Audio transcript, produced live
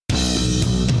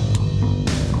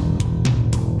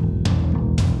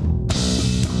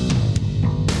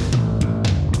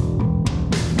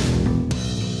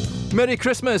Merry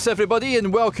Christmas, everybody,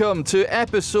 and welcome to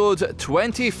episode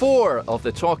 24 of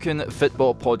the Talkin'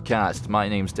 Football podcast. My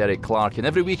name's Derek Clark, and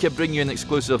every week I bring you an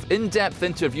exclusive, in-depth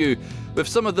interview with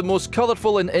some of the most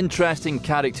colourful and interesting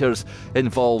characters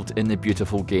involved in the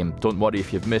beautiful game. Don't worry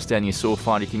if you've missed any so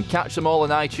far. You can catch them all on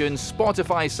iTunes,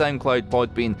 Spotify, SoundCloud,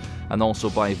 Podbean, and also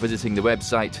by visiting the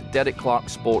website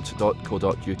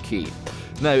derekklarksport.co.uk.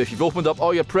 Now, if you've opened up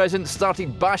all your presents,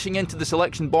 started bashing into the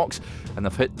selection box, and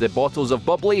have hit the bottles of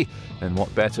bubbly, then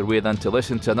what better way than to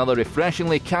listen to another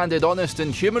refreshingly candid, honest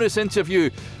and humorous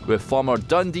interview with former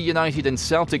Dundee United and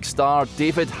Celtic star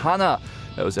David Hanna.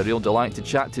 It was a real delight to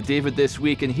chat to David this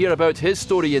week and hear about his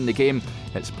story in the game.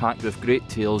 It's packed with great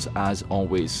tales as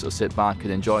always, so sit back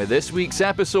and enjoy this week's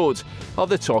episode of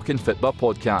the Talkin' Football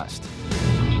podcast.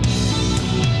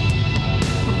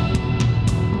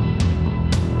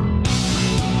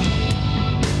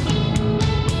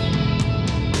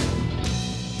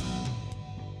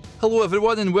 Hello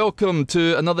everyone and welcome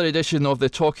to another edition of the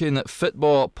Talkin'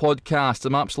 Football podcast.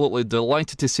 I'm absolutely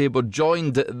delighted to say we're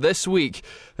joined this week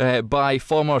by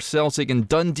former Celtic and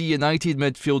Dundee United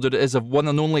midfielder. It is one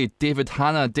and only David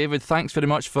Hanna. David, thanks very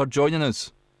much for joining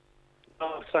us.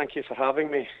 Oh, thank you for having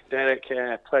me, Derek.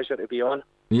 Pleasure to be on.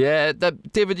 Yeah,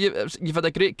 David, you've had a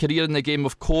great career in the game,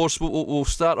 of course. We'll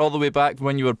start all the way back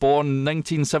when you were born,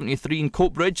 1973 in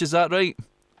Coatbridge, is that right?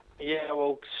 Yeah,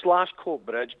 well, /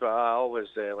 Coatbridge, but I always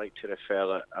like to refer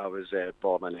that I was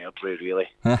born in Airdrie, really.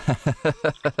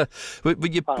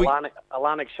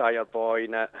 Lanarkshire boy,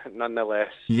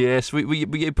 nonetheless. Yes, were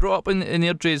you brought up in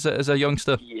Airdrie as a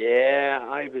youngster? Yeah,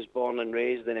 I was born and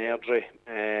raised in Airdrie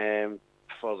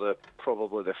for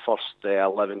probably the first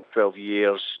 11, 12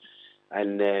 years,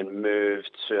 and then moved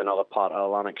to another part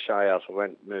of Lanarkshire.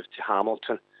 Moved to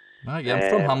Hamilton. Ah, yeah, I'm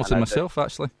from Hamilton myself,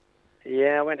 actually.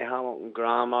 Yeah, I went to Hamilton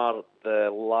Grammar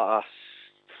the last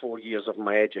 4 years of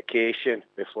my education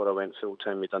before I went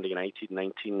full-time with Dundee United in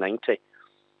 1990.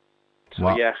 So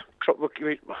wow. Yeah,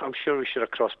 I'm sure we should have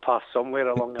crossed paths somewhere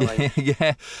along the line.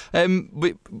 Yeah,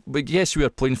 but yes, we were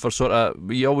playing for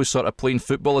you always sort of playing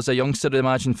football as a youngster, I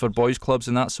imagine, for boys' clubs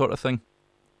and that sort of thing.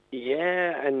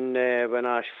 Yeah, and when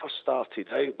I first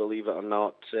started out, believe it or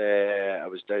not, I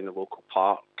was down the local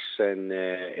parks in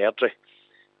Airdrie.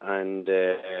 And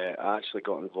I actually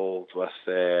got involved with,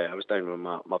 I was down with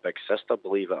my big sister,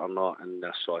 believe it or not, and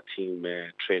I saw a team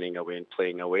training away and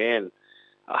playing away, and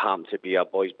it happened to be a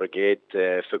boys' brigade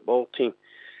football team.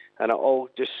 And it all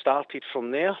just started from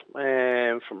there.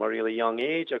 From a really young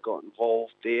age, I got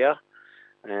involved there,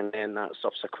 and then that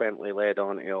subsequently led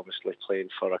on to obviously playing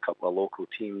for a couple of local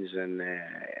teams in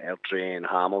Airdrie and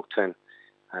Hamilton,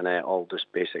 and it all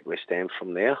just basically stemmed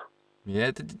from there.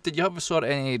 Yeah, did you have sort of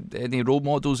any role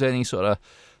models, any sort of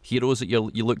heroes that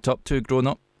you looked up to growing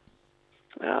up?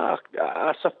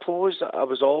 I suppose I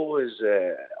was always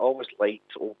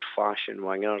liked old-fashioned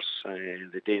wingers,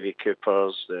 the Davy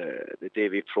Coopers, the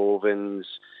Davy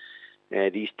Provins,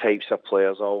 these types of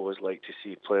players. I always like to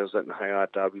see players that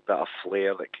had a wee bit of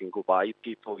flair that can go by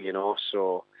people, you know.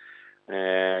 So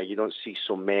you don't see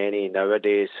so many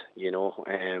nowadays, you know.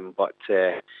 But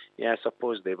yeah, I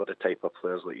suppose they were the type of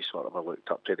players that you sort of looked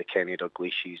up to, the Kenny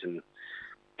Dalglishes and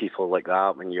people like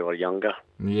that when you were younger.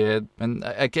 Yeah, and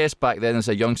I guess back then as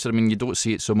a youngster, I mean, you don't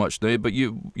see it so much now, but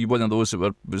you one of those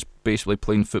that was basically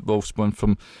playing football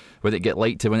from when it get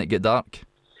light to when it get dark.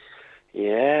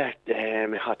 Yeah,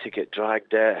 we had to get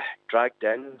dragged in,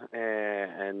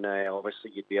 and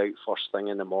obviously you'd be out first thing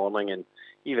in the morning, and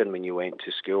even when you went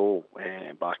to school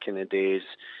back in the days,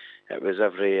 it was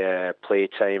every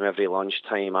playtime, every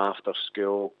lunchtime after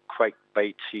school, quick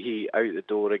bite to eat, out the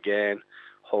door again,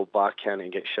 haul back in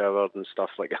and get showered and stuff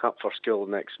like that for school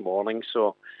the next morning.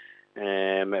 So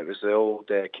it was the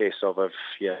old case of if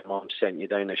your mum sent you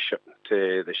down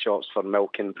to the shops for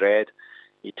milk and bread,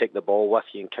 you take the ball with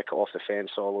you and kick it off the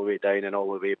fence all the way down and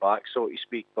all the way back, so to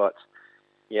speak. But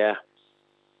yeah,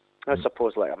 I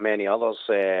suppose like many others,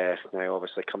 now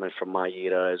obviously coming from my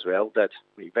era as well,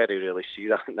 you very rarely see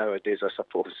that nowadays, I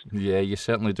suppose. Yeah, you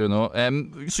certainly do not.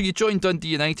 So you joined Dundee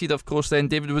United, of course. Then,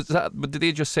 David, did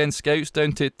they just send scouts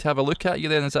down to have a look at you?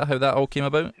 Then is that how that all came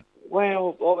about?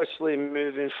 Well, obviously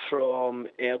moving from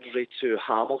Airdrie to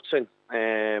Hamilton,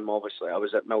 obviously I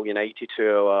was at Mill United,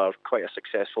 who are quite a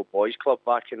successful boys' club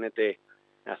back in the day.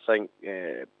 I think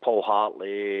Paul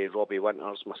Hartley, Robbie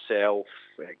Winters, myself,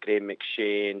 Graham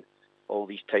McShane, all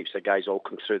these types of guys all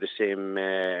come through the same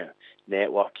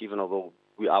network, even although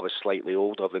I was slightly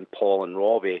older than Paul and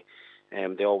Robbie.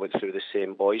 They all went through the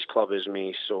same boys' club as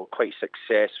me, so quite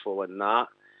successful in that.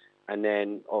 And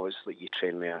then obviously you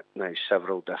train me at now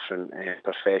several different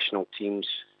professional teams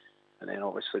And then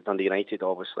obviously Dundee United,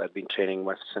 obviously I'd been training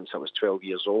with since I was 12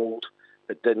 years old,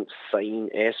 but didn't sign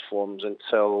S forms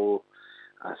until,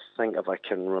 I think if I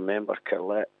can remember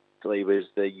correctly, was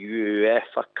the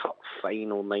UEFA Cup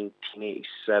final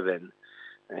 1987.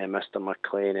 Mr.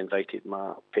 McLean invited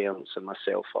my parents and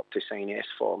myself up to sign S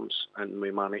forms, and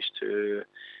we managed to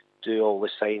do all the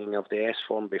signing of the S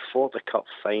form before the Cup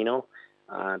final,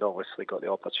 and obviously got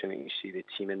the opportunity to see the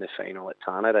team in the final at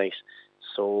Tannadice.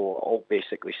 So all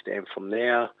basically stemmed from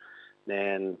there.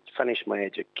 Then finished my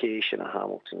education at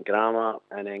Hamilton Grammar,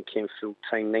 and then came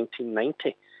full-time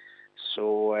 1990.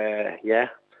 So, a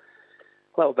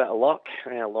little bit of luck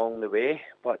along the way,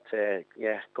 but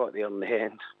got there in the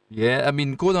end. Yeah, I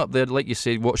mean, going up there, like you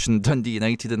said, watching Dundee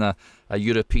United in a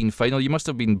European final, you must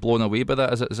have been blown away by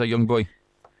that as a young boy.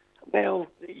 Well,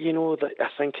 I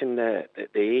think in the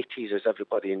 80s, as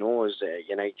everybody knows,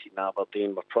 United and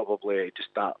Aberdeen were probably just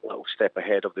that little step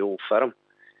ahead of the old firm.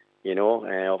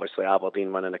 Obviously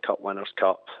Aberdeen winning the Cup Winners'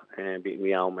 Cup, beating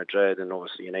Real Madrid, and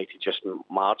obviously United just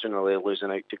marginally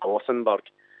losing out to Gothenburg.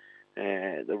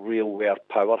 The real were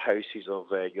powerhouses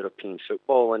of European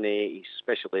football in the 80s,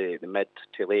 especially the mid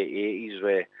to late 80s,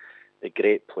 where the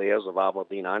great players of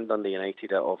Aberdeen and Dundee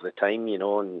United of the time, and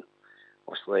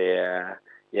obviously,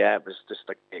 it was just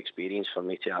a great experience for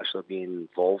me to actually be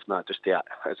involved in that, just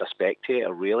as a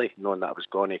spectator, really, knowing that I was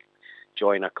going to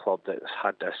join a club that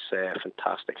had this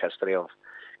fantastic history of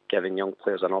giving young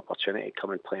players an opportunity to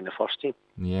come and play in the first team.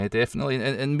 Yeah, definitely.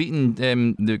 And meeting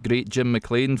the great Jim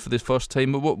McLean for the first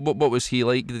time, what was he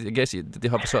like? I guess did he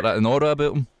have sort of an aura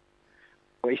about him?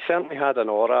 Well, he certainly had an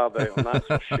aura about him, that's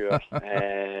for sure.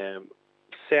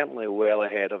 Certainly well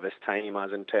ahead of his time,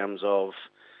 as in terms of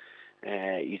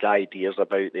his ideas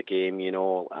about the game.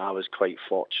 I was quite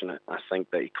fortunate. I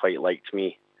think that he quite liked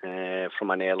me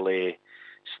from an early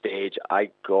stage. I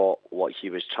got what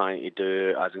he was trying to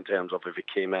do, as in terms of if he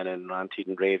came in and ranted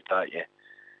and raved at you, it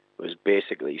was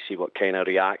basically to see what kind of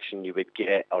reaction you would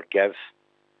get or give.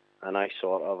 And I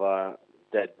sort of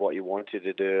did what he wanted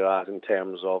to do, as in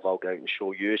terms of I'll go out and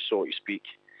show you, so to speak.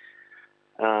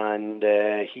 And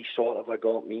he sort of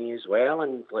got me as well.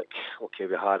 And we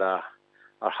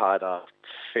had a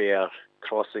fair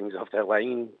crossings of the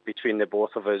line between the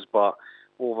both of us, but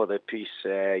over the piece,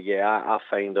 I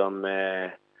find him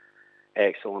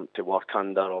excellent to work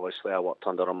under. Obviously, I worked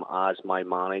under him as my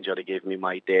manager. He gave me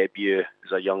my debut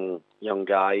as a young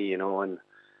guy, and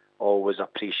always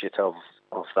appreciative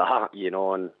of that,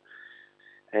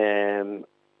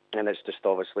 and it's just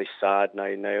obviously sad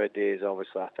nowadays.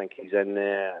 Obviously, I think he's in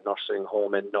a nursing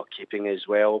home and not keeping as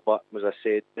well. But as I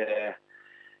said,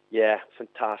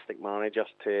 fantastic manager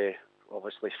to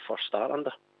obviously first start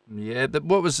under. Yeah,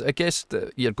 what was, I guess,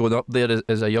 you're going up there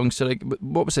as a youngster, like,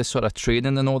 what was the sort of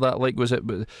training and all that like? Was it,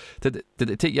 did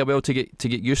it take you a while to get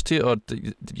used to it, or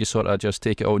did you sort of just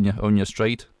take it on your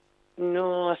stride?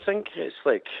 No, I think it's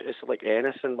like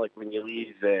anything. Like when you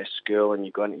leave school and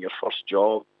you go into your first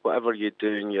job, whatever you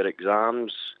do in your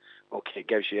exams, it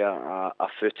gives you a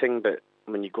footing. But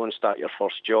when you go and start your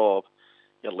first job,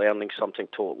 you're learning something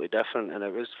totally different. And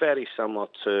it was very similar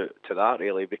to that,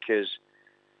 really, because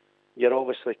you're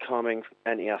obviously coming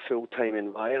into a full-time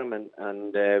environment,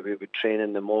 and we would train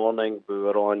in the morning. We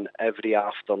were on every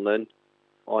afternoon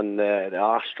on the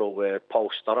Astral, where Paul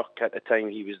Sturrock at the time,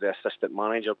 he was the assistant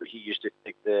manager, but he used to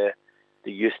take the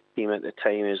youth team at the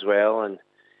time as well, and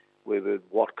we would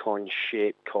work on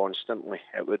shape constantly.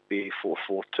 It would be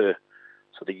 4-4-2.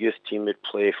 So the youth team would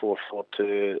play 4-4-2,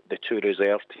 the two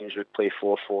reserve teams would play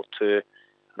 4-4-2, and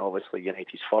obviously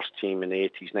United's first team in the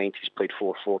 80s, 90s played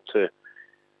 4-4-2.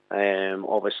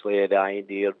 Obviously the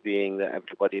idea being that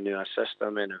everybody knew a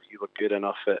system, and if you were good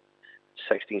enough at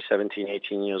 16, 17,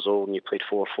 18 years old and you played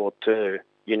 4-4-2,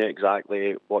 you knew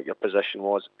exactly what your position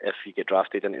was if you get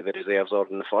drafted into the reserves or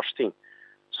in the first team.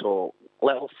 So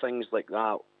little things like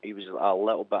that, he was a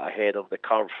little bit ahead of the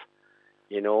curve,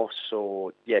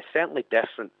 So, certainly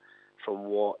different from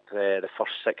what the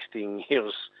first 16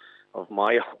 years of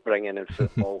my upbringing in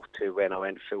football to when I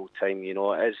went full-time,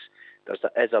 there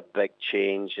is a big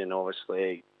change, and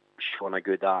obviously showing a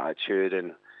good attitude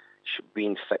and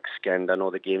being thick-skinned. I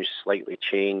know the game's slightly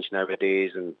changed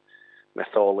nowadays, and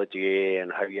mythology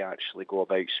and how you actually go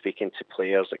about speaking to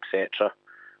players, etc.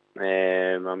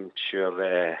 I'm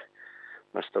sure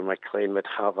Mr. McLean would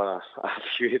have a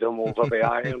few of them over the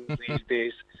irons these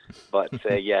days. But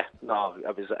it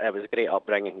was a great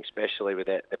upbringing, especially with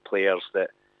the players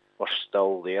that were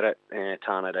still there at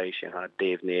Tannadice. You had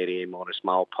Dave Neary, Maurice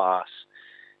Malpass,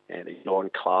 the John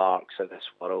Clarks of this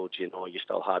world. You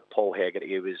still had Paul Hegarty,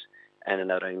 who was in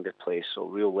and around the place. So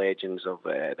real legends of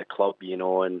the club,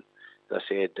 and I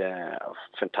said,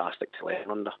 fantastic to learn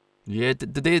under. Yeah,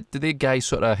 did they guys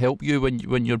sort of help you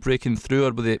when you're breaking through,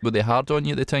 or were they hard on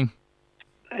you at the time?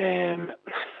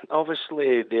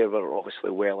 Obviously, they were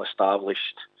well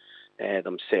established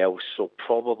themselves, so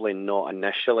probably not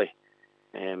initially,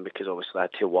 because obviously I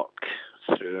had to work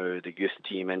through the youth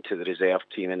team into the reserve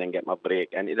team and then get my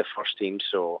break into the first team.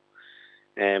 So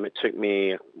it took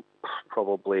me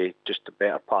probably just the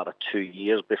better part of 2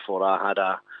 years before I had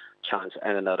a chance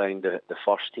in and around the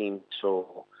first team.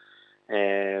 So,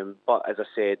 but as I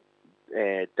said,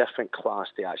 different class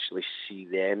to actually see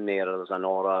them there. There's an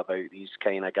aura about these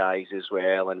kind of guys as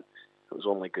well, and it was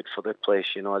only good for the place.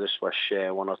 You know, I just wish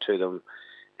one or two of them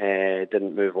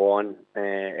didn't move on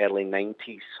early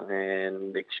 90s,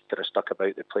 and they could have stuck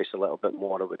about the place a little bit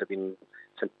more. It would have been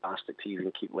fantastic to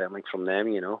even keep learning from them,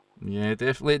 you know. Yeah,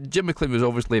 definitely. Jim McLean was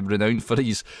obviously renowned for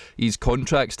his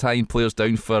contracts tying players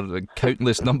down for a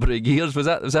countless number of years. Was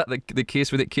that the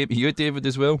case when it came to you, David,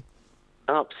 as well?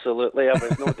 Absolutely, I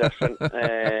was no different.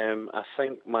 I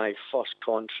think my first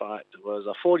contract was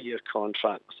a 4-year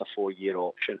contract with a 4-year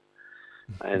option.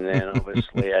 And then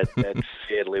obviously I did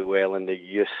fairly well in the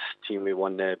youth team. We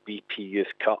won the BP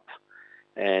Youth Cup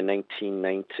in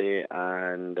 1990,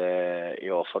 and he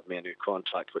offered me a new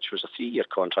contract, which was a 3-year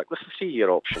contract with a 3-year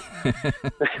option.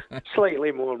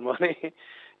 Slightly more money,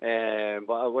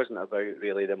 but it wasn't about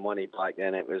really the money back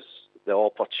then. It was the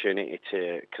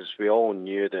opportunity because we all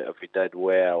knew that if we did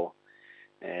well,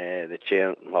 the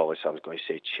chairman, obviously I was going to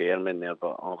say chairman there,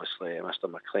 but obviously Mr.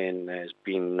 McLean, as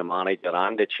being the manager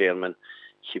and the chairman,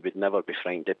 he would never be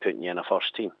frightened of putting you in a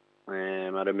first team. I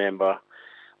remember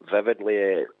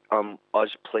vividly us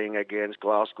playing against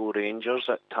Glasgow Rangers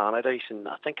at Tannadice, and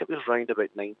I think it was round about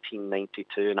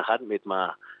 1992, and I hadn't made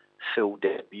my full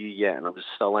debut yet, and I was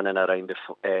still in and around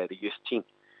the youth team,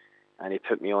 and he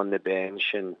put me on the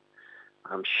bench, and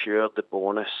I'm sure the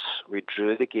bonus, we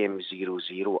drew the game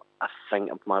 0-0. I think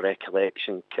if my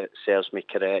recollection serves me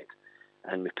correct,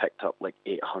 and we picked up like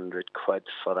 800 quid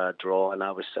for a draw, and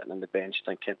I was sitting on the bench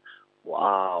thinking,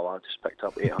 wow, I just picked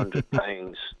up 800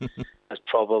 pounds. That's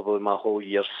probably my whole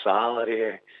year's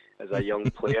salary as a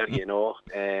young player, you know.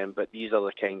 But these are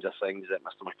the kinds of things that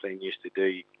Mr. McLean used to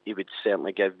do. He would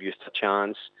certainly give youth a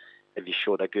chance if you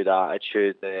showed a good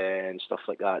attitude and stuff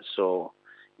like that. So,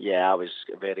 yeah, I was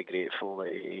very grateful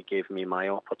that he gave me my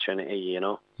opportunity, you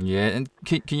know. Yeah, and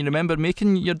can you remember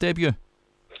making your debut?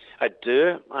 I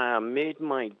do. I made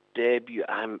my debut,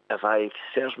 if I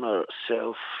serve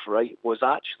myself right, was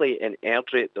actually in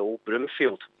Airdrie at the old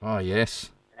Broomfield. Oh, yes.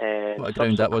 And what a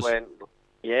ground that was.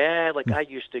 Yeah, like I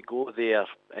used to go there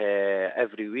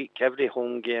every week. Every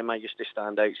home game I used to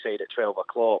stand outside at 12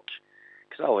 o'clock.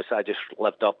 Because I just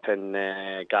lived up in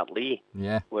Gartlee,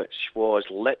 which was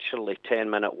literally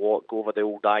 10-minute walk over the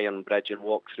old iron bridge and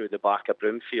walk through the back of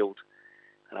Broomfield.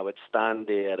 And I would stand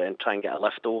there and try and get a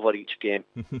lift over each game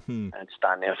and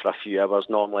stand there for a few hours.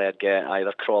 Normally I'd get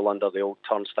either crawl under the old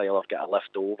turnstile or get a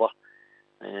lift over.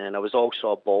 And I was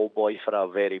also a ball boy for a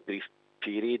very brief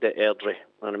period at Airdrie.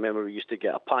 I remember we used to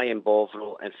get a pie and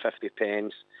bovril and 50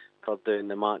 pence for doing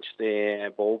the match day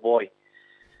ball boy.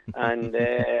 And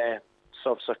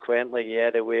subsequently,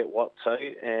 the way it worked out,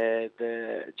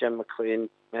 Jim McLean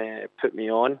put me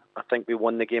on. I think we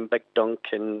won the game. Big Dunk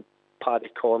and Paddy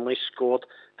Conley scored.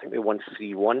 I think we won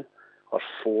 3-1 or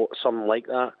 4, something like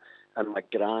that. And my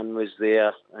gran was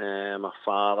there. My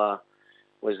father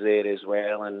was there as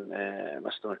well. And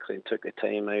Mr. McLean took the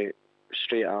time out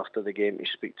straight after the game to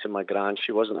speak to my gran.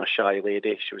 She wasn't a shy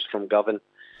lady. She was from Govan.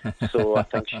 So I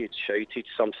think she'd shouted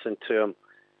something to him.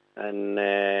 And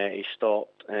he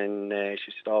stopped and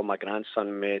she said, oh, my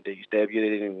grandson made his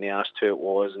debut, and he asked who it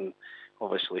was, and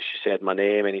obviously she said my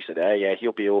name, and he said, yeah,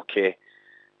 he'll be okay.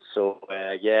 So,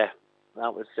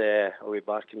 that was way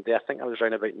back in the day. I think I was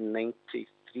around about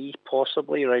 93,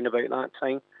 possibly, around about that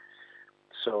time.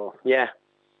 So, yeah.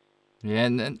 Yeah,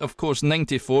 and of course,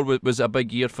 94 was a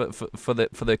big year for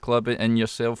the club, and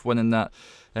yourself winning that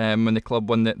when the club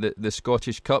won the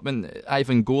Scottish Cup. And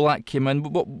Ivan Golak came in.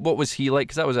 What was he like?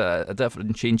 Because that was a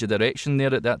different change of direction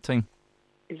there at that time.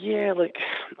 Yeah,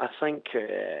 I think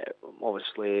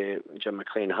obviously Jim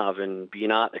McLean, having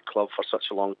been at the club for such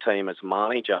a long time as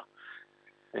manager,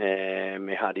 he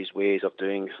had his ways of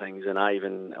doing things. And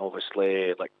Ivan,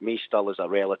 obviously, like me still as a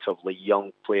relatively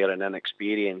young player and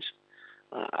inexperienced,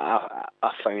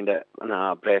 I found it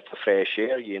a breath of fresh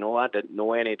air. You know, I didn't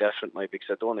know any differently because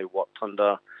I'd only worked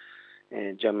under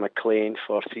Jim McLean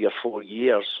for 3 or 4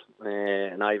 years,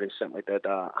 and Ivan simply had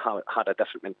a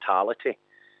different mentality.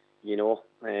 You know,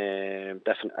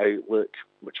 different outlook,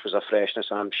 which was a freshness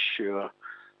I'm sure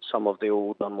some of the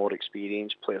older, more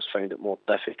experienced players found it more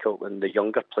difficult than the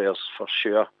younger players, for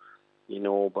sure.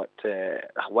 But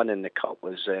winning the cup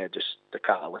was just the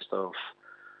catalyst of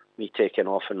me taking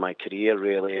off in my career,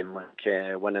 really, and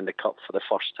winning the cup for the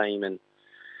first time in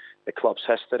the club's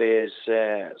history is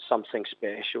something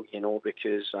special,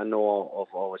 because I know of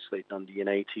obviously Dundee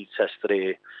United's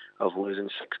history of losing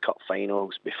 6 cup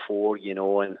finals before,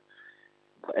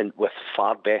 and with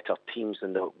far better teams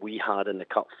than that we had in the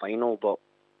cup final. But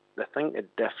I think the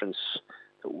difference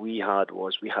that we had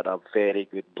was we had a very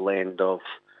good blend of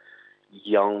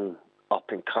young,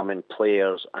 up-and-coming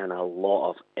players and a lot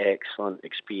of excellent,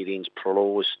 experienced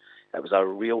pros. It was a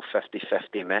real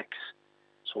 50-50 mix.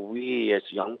 So we, as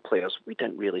young players, we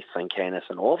didn't really think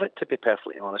anything of it, to be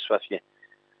perfectly honest with you.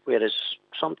 Whereas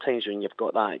sometimes when you've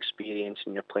got that experience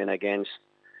and you're playing against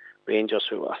Rangers,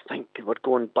 who I think were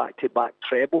going back-to-back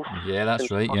trebles. Yeah,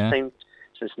 that's right,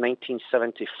 Since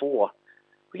 1974.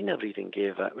 We never even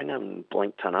we never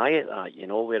blinked an eye at that,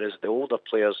 whereas the older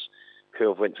players who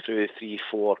have went through 3,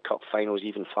 4 cup finals,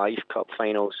 even 5 cup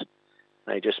finals,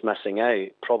 just missing out,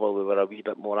 probably were a wee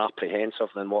bit more apprehensive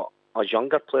than what us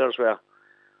younger players were.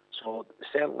 So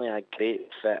certainly a great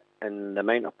fit, and the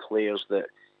amount of players that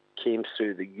came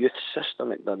through the youth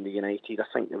system at Dundee United, I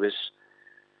think there was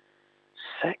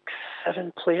 6,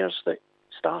 7 players that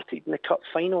started in the cup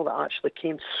final that actually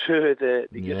came through the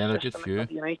youth system at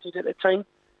Dundee United at the time.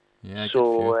 Yeah,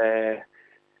 so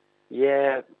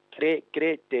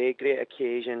great day, great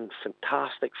occasion,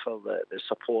 fantastic for the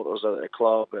supporters of the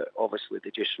club. But obviously they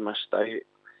just missed out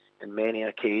in many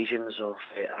occasions of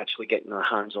actually getting their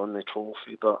hands on the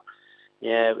trophy. But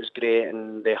yeah, it was great,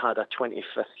 and they had a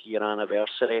 25th year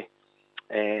anniversary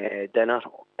dinner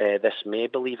this May,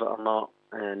 believe it or not,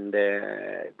 and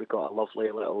we got a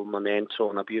lovely little memento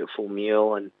and a beautiful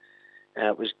meal, and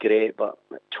it was great. But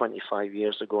 25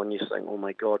 years ago, and you think, oh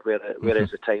my God, where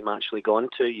is the time actually gone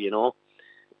to,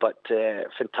 But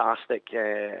fantastic,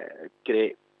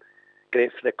 great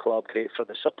for the club, great for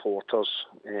the supporters,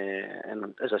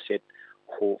 and as I said,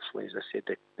 hopefully,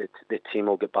 the team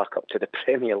will get back up to the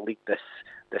Premier League this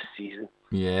season.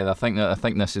 Yeah, I think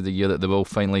this is the year that they will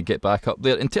finally get back up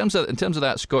there. In terms of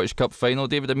that Scottish Cup final,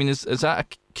 David, I mean, is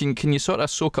that can you sort of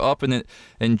soak it up and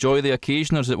enjoy the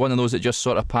occasion, or is it one of those that just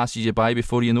sort of passes you by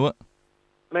before you know it?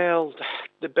 Well,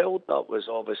 the build-up was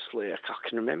obviously, I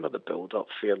can remember the build-up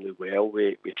fairly well.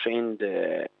 We trained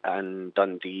in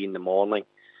Dundee in the morning,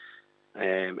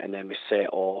 and then we set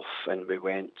off and we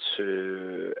went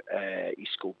to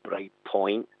East Kilbride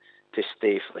Point to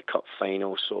stay for the cup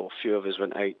final. So a few of us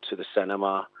went out to the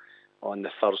cinema on the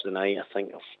Thursday night. I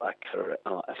think,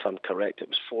 if I'm correct, it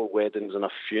was 4 weddings and a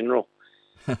funeral.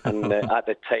 And at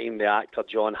the time, the actor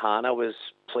John Hannah was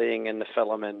playing in the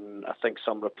film, and I think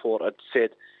some reporter had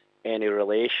said, any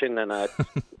relation? And I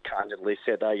candidly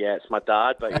said, yeah, it's my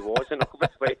dad, but he wasn't,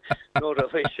 obviously. No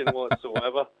relation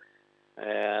whatsoever.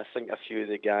 I think a few of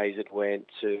the guys had went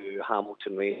to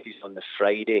Hamilton races on the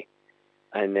Friday,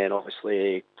 and then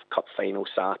obviously cup final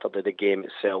Saturday. The game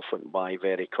itself went by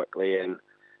very quickly, and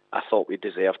I thought we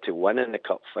deserved to win in the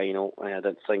cup final. I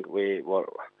didn't think we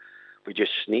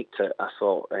just sneaked it. I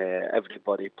thought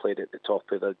everybody played at the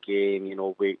top of their game.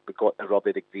 We got the rub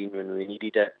of the green when we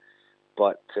needed it.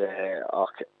 But, the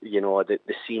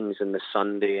scenes in the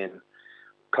Sunday and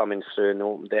coming through an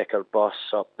open-decker bus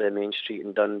up the main street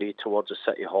in Dundee towards the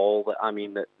City Hall, that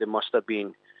there must have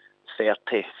been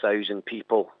 30,000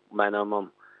 people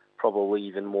minimum, probably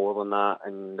even more than that,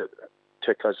 and it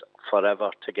took us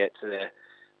forever to get to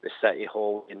the City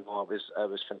Hall. It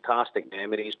was fantastic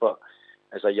memories, but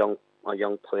as a young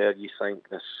player, you think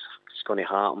this is going to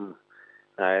happen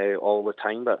all the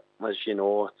time, but as you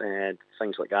know,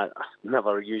 things like that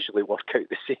never usually work out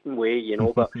the same way,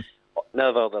 but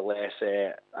nevertheless,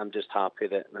 I'm just happy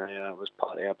that I was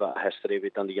part of a bit of history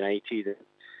with Dundee United, and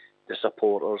the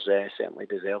supporters certainly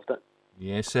deserved it.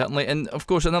 Yeah, certainly. And of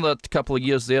course, another couple of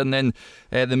years there, and then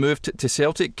the move to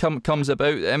Celtic comes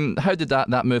about. How did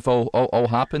that move all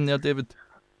happen there, David?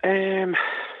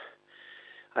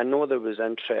 I know there was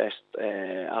interest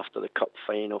after the cup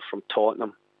final from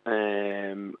Tottenham,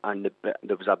 and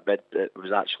there was a bid that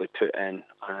was actually put in,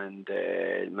 and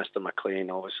Mr. McLean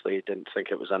obviously didn't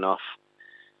think it was enough,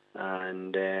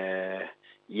 and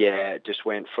it just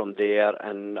went from there,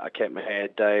 and I kept my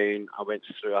head down. I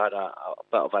had a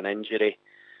bit of an injury.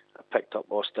 I picked up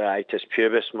osteitis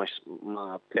pubis.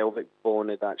 My pelvic bone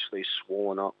had actually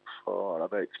swollen up for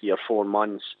about 3 or 4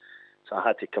 months, so I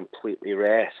had to completely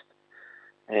rest.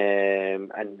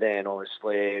 And then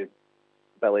obviously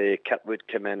Billy Kirkwood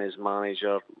came in as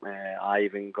manager.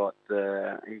 Ivan got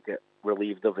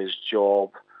relieved of his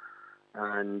job,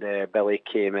 and Billy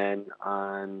came in,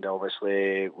 and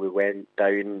obviously we went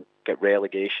down, got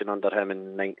relegation under him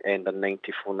in end of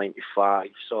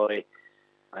 94-95, sorry,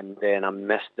 and then I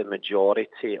missed the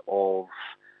majority of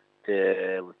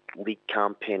the league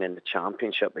campaign and the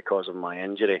championship because of my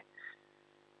injury.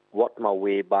 Worked my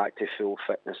way back to full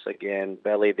fitness again.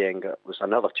 Billy then was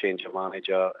another change of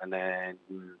manager, and then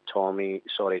Tommy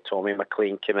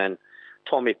McLean came in.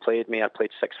 Tommy played me. I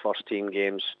played 6 first-team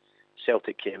games.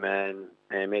 Celtic came in,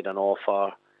 made an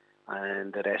offer,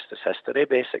 and the rest is history,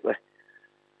 basically.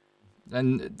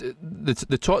 And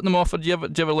the Tottenham offer, do you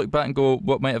ever look back and go,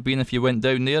 what might have been if you went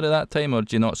down there at that time, or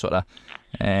do you not sort of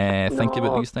think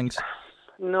about these things?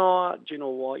 No, do you know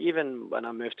what? Even when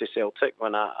I moved to Celtic,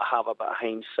 when I have a bit of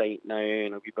hindsight now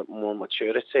and a wee bit more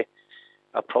maturity,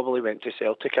 I probably went to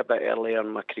Celtic a bit earlier in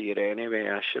my career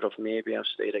anyway. I should have maybe have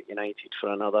stayed at United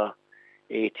for another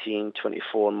 18,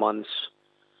 24 months,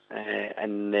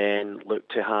 and then look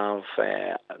to have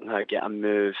get a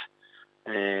move.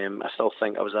 I still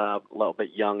think I was a little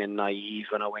bit young and naive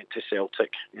when I went to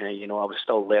Celtic. I was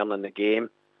still learning the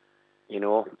game.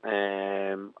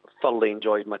 Thoroughly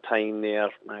enjoyed my time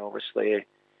there. I obviously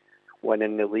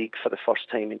winning the league for the first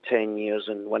time in 10 years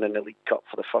and winning the League Cup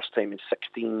for the first time in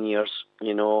 16 years.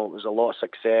 It was a lot of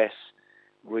success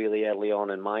really early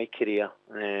on in my career.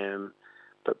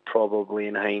 But probably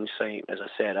in hindsight, as I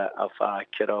said, if I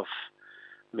could have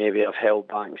maybe have held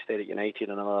back and stayed at United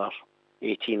another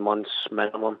 18 months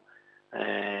minimum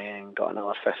and got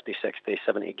another 50, 60,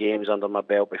 70 games under my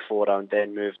belt before I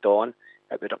then moved on,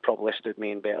 it would have probably stood me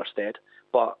in better stead.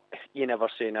 But you never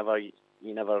say never. You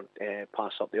never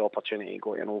pass up the opportunity to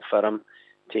go to an Old Firm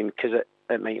team because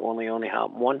it might only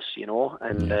happen once,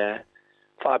 And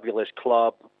fabulous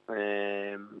club.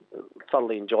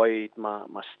 Thoroughly enjoyed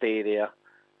my stay there.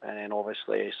 And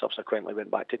obviously subsequently went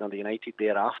back to Dundee United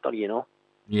thereafter,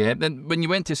 Yeah, and when you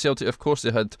went to Celtic, of course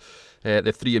they had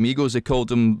the three amigos, they called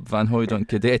them, Van Hooijdonk,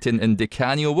 Cadet and Di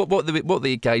Canio. What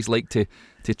the guys like to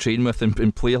train with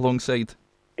and play alongside?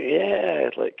 Yeah,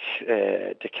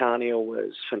 Di Canio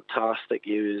was fantastic.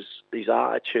 His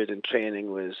attitude in training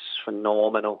was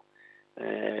phenomenal.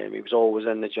 He was always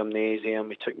in the gymnasium.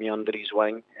 He took me under his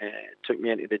wing, took me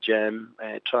into the gym,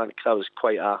 because I was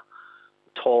quite a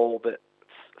tall but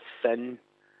thin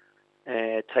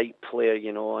type player,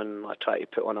 and I tried to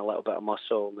put on a little bit of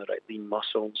muscle, the right lean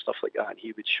muscle and stuff like that. And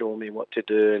he would show me what to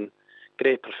do. And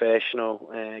great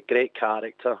professional, great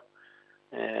character.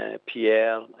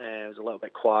 Pierre was a little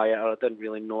bit quieter. I didn't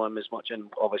really know him as much,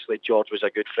 and obviously George was a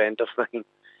good friend of mine.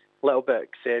 A little bit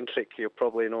eccentric, you'll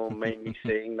probably not mind me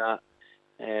saying that.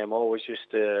 Always used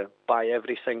to buy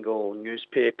every single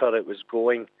newspaper it was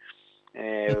going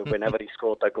whenever he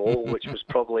scored a goal, which was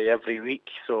probably every week.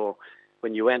 So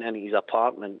when you went into his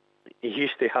apartment, he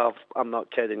used to have, I'm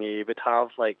not kidding you, he would have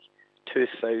like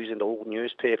 2,000 old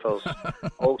newspapers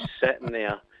all sitting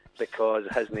there because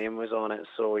his name was on it.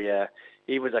 So yeah,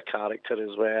 he was a character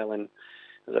as well. And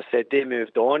as I said, they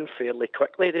moved on fairly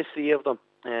quickly, the three of them.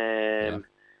 And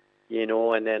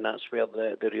then that's where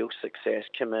the real success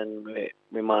came in.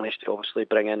 We managed to obviously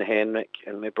bring in Henrik,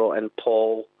 and we brought in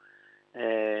Paul,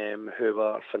 who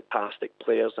were fantastic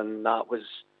players, and that was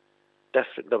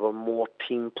different. There were more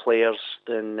team players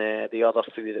than the other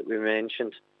three that we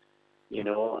mentioned,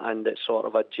 and it sort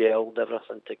of gelled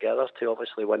everything together to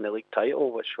obviously win the league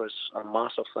title, which was a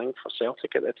massive thing for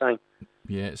Celtic at the time.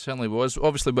 Yeah, it certainly was.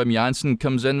 Obviously, Wim Jansen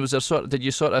comes in. Did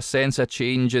you sort of sense a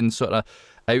change in sort of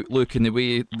outlook in the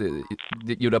way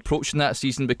that you're approaching that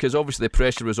season? Because obviously the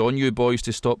pressure was on you boys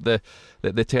to stop the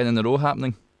 10 in a row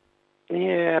happening.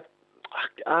 Yeah,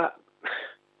 how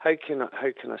can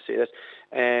I say this?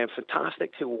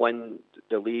 Fantastic to win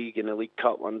the league and the League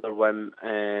Cup under Wim.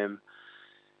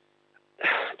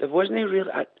 There wasn't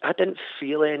really. I didn't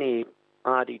feel any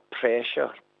added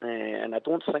pressure, and I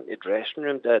don't think the dressing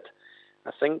room did. I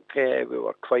think we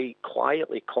were quite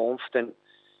quietly confident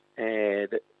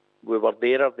that we were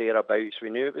there or thereabouts. We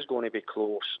knew it was going to be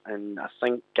close, and I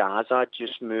think Gaza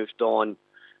just moved on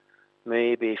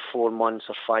maybe 4 months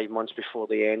or 5 months before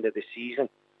the end of the season.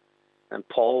 And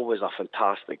Paul was a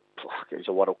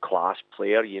world-class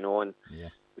player, and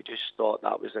we just thought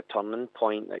that was the turning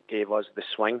point that gave us the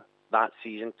swing that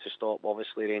season to stop,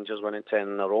 obviously, Rangers winning 10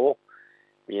 in a row.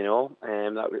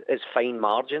 It's fine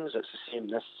margins. It's the same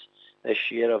this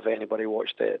year. If anybody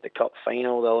watched the Cup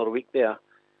final the other week there,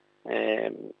 I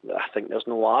think there's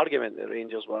no argument that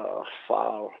Rangers were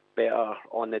far better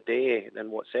on the day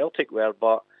than what Celtic were,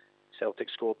 but Celtic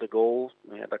scored the goal.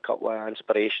 We had a couple of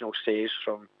inspirational saves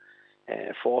from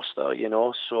Foster,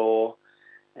 so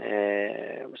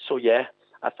yeah,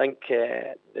 I think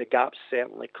the gap's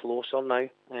certainly closer now,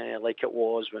 like it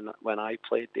was when I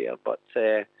played there. But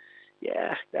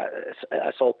yeah,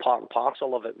 it's all part and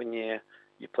parcel of it when you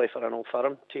play for an Old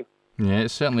Firm team. Yeah, it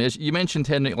certainly is. You mentioned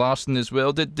Henrik Larsson as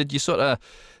well. Did you sort of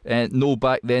know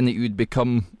back then that you'd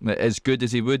become as good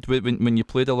as he would when you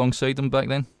played alongside him back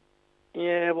then?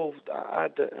 Yeah, well, I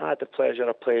had the pleasure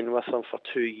of playing with him for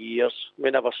 2 years. We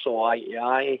never saw eye to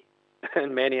eye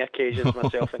on many occasions,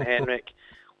 myself and Henrik,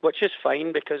 which is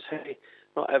fine because hey,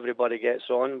 not everybody gets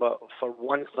on. But for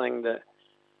one thing, that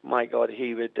my God,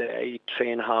 he'd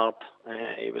train hard.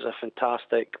 He was a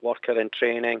fantastic worker in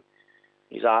training.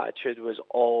 His attitude was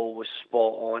always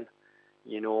spot on,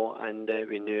 and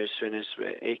we knew as soon as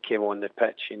he came on the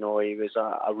pitch, he was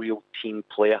a real team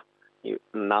player.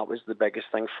 And that was the biggest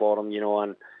thing for him,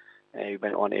 and he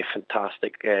went on to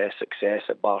fantastic success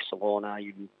at Barcelona,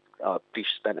 even a brief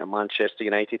stint at Manchester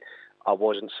United. I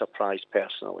wasn't surprised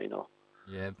personally, no.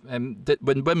 Yeah.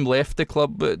 When Wim left the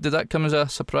club, did that come as a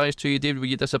surprise to you, David? Were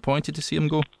you disappointed to see him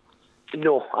go?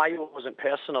 No, I wasn't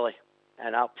personally,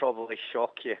 and that'll probably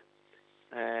shock you.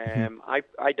 I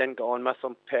didn't get on with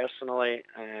him personally,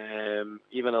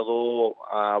 even although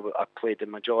I played the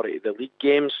majority of the league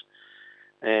games.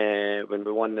 When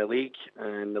we won the league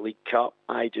and the League Cup,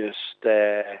 it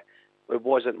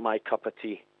wasn't my cup of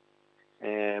tea.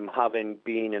 Having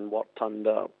been and worked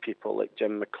under people like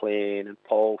Jim McLean and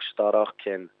Paul Sturrock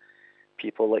and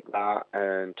people like that,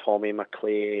 and Tommy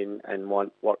McLean, and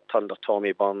worked under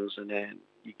Tommy Burns, and then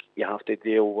you have to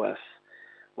deal with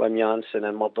Wim Jansen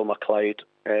and Murdo McLeod.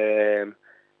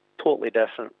 Totally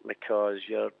different because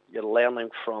you're learning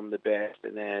from the best,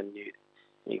 and then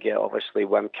you get obviously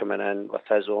Wim coming in with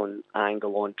his own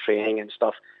angle on training and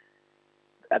stuff.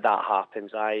 That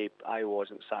happens. I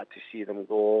wasn't sad to see them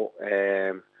go,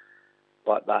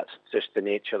 but that's just the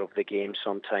nature of the game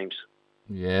sometimes.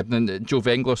 Yeah, and Joe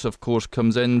Venglos, of course,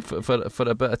 comes in for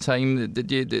a bit of time.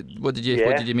 What did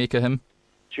you make of him?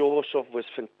 Joseph was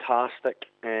fantastic,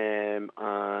 and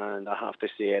I have to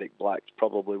say Eric Black's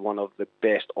probably one of the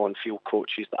best on-field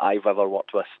coaches that I've ever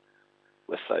worked with,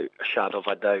 without a shadow of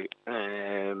a doubt.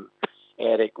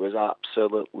 Eric was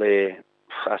absolutely,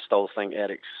 I still think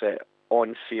Eric's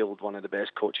on-field one of the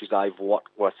best coaches I've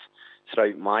worked with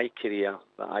throughout my career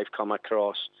that I've come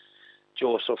across.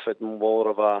 Joseph had more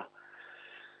of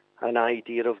an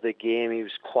idea of the game. He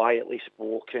was quietly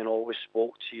spoken, always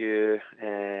spoke to you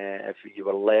if you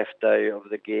were left out of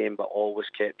the game, but always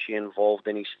kept you involved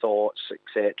in his thoughts,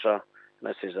 etc. And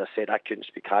as I said, I couldn't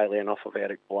speak highly enough of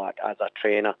Eric Black as a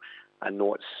trainer. I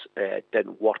know it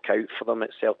didn't work out for them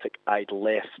at Celtic. I'd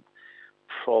left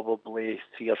probably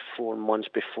 3 or 4 months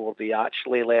before they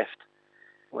actually left.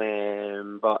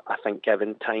 But I think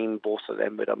given time, both of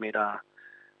them would have made a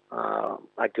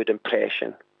good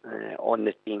impression on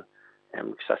the team.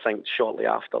 Because I think shortly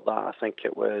after that, I think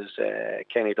it was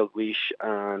Kenny Dalglish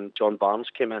and John Barnes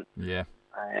came in. Yeah.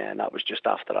 And that was just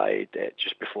after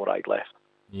just before I'd left.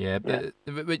 Yeah, but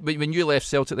when you left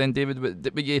Celtic then, David,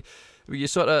 were you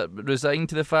sort of resigned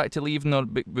to the fact of leaving, or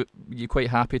were you quite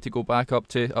happy to go back up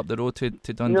the road to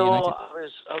Dundee United? No,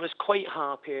 I was quite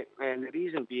happy, and the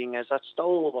reason being is I'd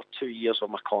still over 2 years of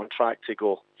my contract to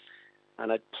go,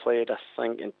 and I'd played, I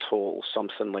think, in total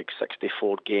something like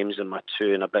 64 games in my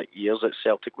 2 and a bit years at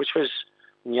Celtic, which was,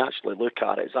 when you actually look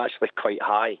at it, it's actually quite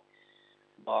high.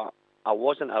 But I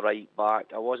wasn't a right back,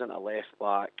 I wasn't a left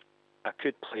back. I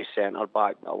could play centre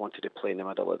back, but I wanted to play in the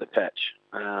middle of the pitch.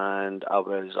 And I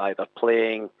was either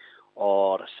playing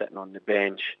or sitting on the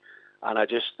bench. And I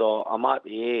just thought, I'm at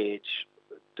the age,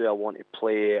 do I want to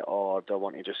play or do I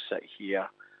want to just sit here?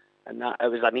 And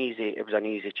it was an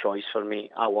easy choice for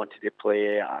me. I wanted to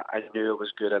play. I knew I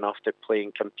was good enough to play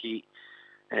and compete.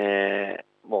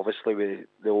 Obviously with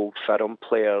the Old Firm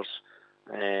players.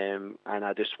 And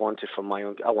I just wanted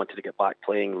I wanted to get back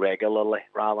playing regularly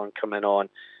rather than coming on,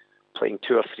 playing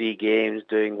 2 or 3 games,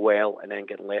 doing well, and then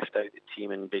getting left out of the team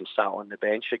and being sat on the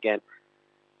bench again.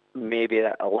 Maybe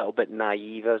a little bit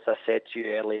naive, as I said to you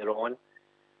earlier on.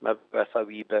 Maybe with a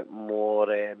wee bit more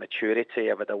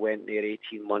maturity, I would have went there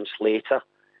 18 months later.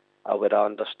 I would have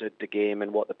understood the game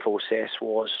and what the process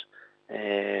was.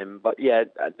 But yeah,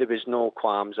 there was no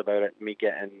qualms about it. Me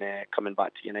coming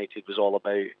back to United was all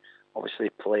about obviously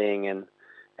playing and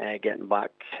getting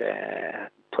back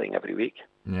playing every week.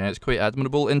 Yeah, it's quite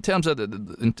admirable. In terms of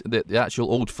the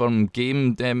actual Old Firm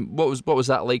game, what was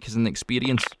that like as an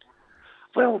experience?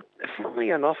 Well,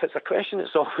 funnily enough, it's a question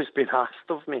that's always been asked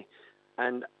of me.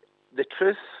 And the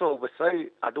truth,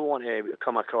 I don't want to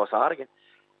come across arrogant,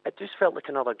 it just felt like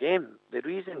another game. The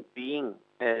reason being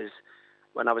is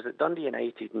when I was at Dundee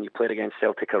United and you played against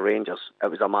Celtic or Rangers,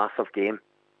 it was a massive game.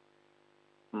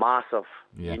 massive.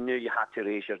 Yeah. You knew you had to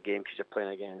raise your game because you're playing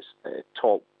against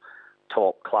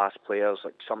top class players,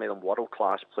 like some of them world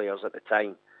class players at the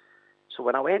time. So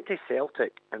when I went to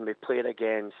Celtic and we played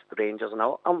against Rangers, and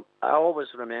I always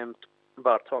remember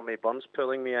Tommy Burns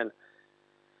pulling me in,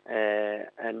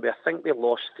 and I think we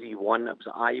lost 3-1. It was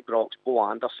at Ibrox. Bo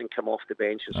Anderson came off the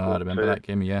bench and scored I remember 2. that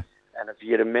game, yeah. And if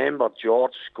you remember,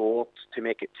 George scored to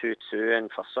make it 2-2, and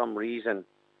for some reason,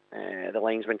 the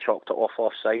linesman chalked it off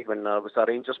offside when there was a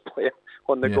Rangers player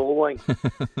on the goal line.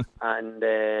 And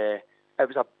it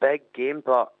was a big game,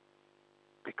 but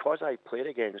because I played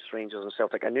against Rangers and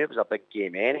Celtic, I knew it was a big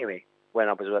game anyway when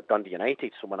I was at Dundee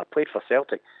United. So when I played for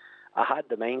Celtic, I had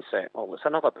the mindset, oh, it's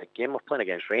another big game, we're playing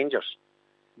against Rangers.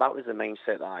 That was the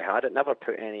mindset that I had. It never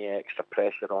put any extra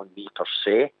pressure on me per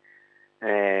se,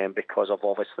 because of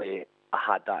obviously I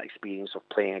had that experience of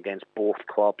playing against both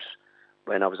clubs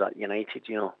when I was at United,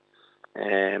 you know.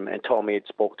 And Tommy had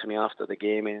spoke to me after the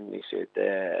game and he said,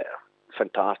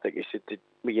 fantastic. He said,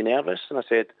 were you nervous? And I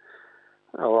said,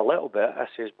 well, a little bit. I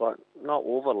says, but not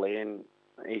overly. And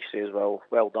he says, well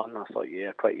done. I thought you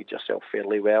acquitted yourself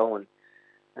fairly well. And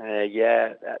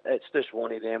it's just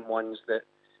one of them ones that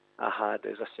I had,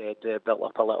 as I said, built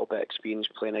up a little bit of experience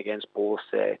playing against both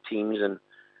teams. And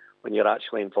when you're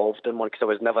actually involved in one, because I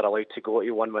was never allowed to go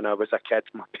to one when I was a kid.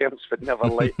 My parents would never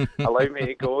allow me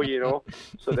to go, you know.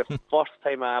 So the first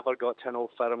time I ever got to an Old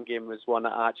Firm game was one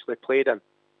that I actually played in,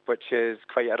 which is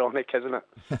quite ironic, isn't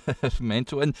it?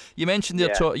 Mental. And you mentioned there,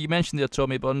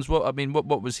 Tommy Burns.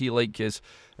 What was he like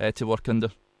to work under?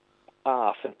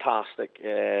 Fantastic.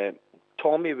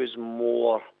 Tommy was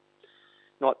more,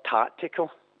 not tactical,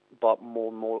 but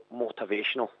more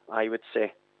motivational, I would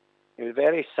say. He was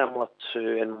very similar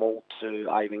in mould to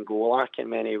Ivan Golak in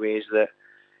many ways, that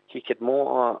he could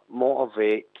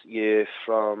motivate you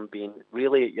from being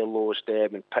really at your lowest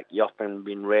ebb and pick you up and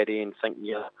being ready and thinking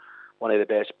you're one of the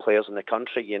best players in the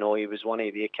country. You know, he was one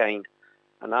of the kind,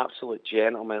 an absolute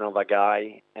gentleman of a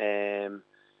guy.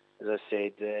 As I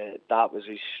said, that was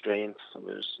his strength. It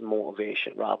was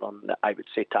motivation rather than, I would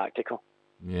say, tactical.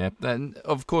 Yeah, and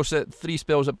of course, 3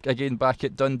 spells again back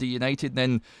at Dundee United.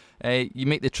 Then you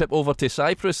make the trip over to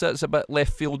Cyprus. That's a bit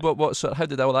left field. How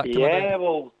did all that come about? Yeah,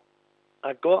 well,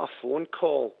 I got a phone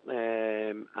call,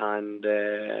 and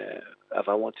if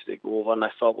I wanted to go over, and I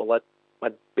thought, well,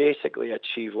 I'd basically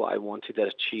achieve what I wanted to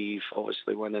achieve.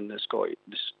 Obviously, winning the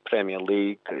Premier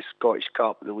League, the Scottish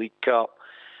Cup, the League Cup,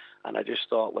 and I just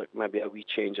thought, look, maybe a wee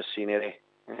change of scenery.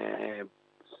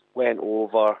 Went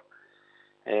over.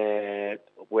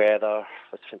 Weather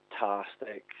was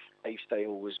fantastic,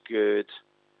 lifestyle was good,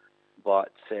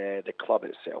 but the club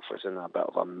itself was in a bit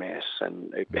of a mess,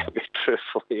 and to be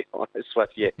truthfully honest with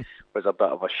you, was a bit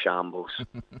of a shambles,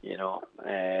 you know.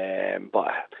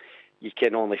 But you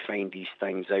can only find these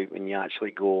things out when you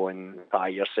actually go and try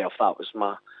yourself. That was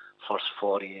my first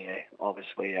foray,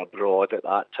 obviously abroad at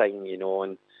that time, you know,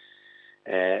 and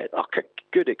a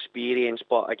good experience,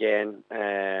 but again,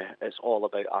 it's all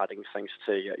about adding things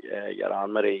to your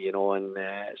armoury, you know, and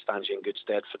it stands you in good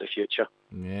stead for the future.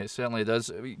 Yeah, it certainly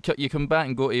does. You come back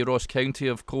and go to Ross County,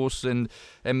 of course, and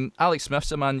Alex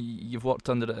Smith's a man you've worked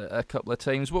under a couple of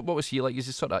times. What was he like?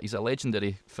 He's a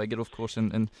legendary figure, of course,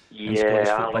 in Scottish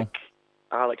football.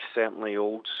 Alex certainly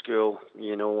old school,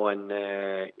 you know, and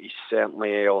he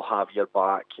certainly will have your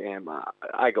back.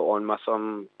 I got on with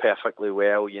him perfectly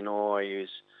well, you know. He was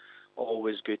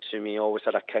always good to me, always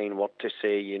had a kind word to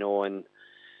say, you know, and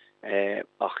it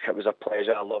was a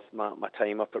pleasure. I loved my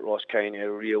time up at Ross County, a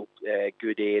real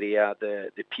good area.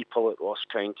 The people at Ross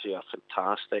County are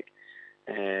fantastic.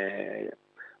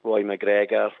 Roy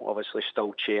McGregor, obviously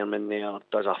still chairman there,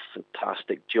 does a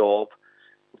fantastic job.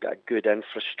 We've got a good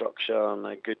infrastructure and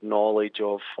a good knowledge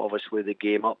of obviously the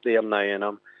game up there now, and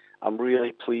I'm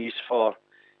really pleased for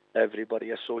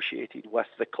everybody associated with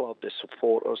the club, the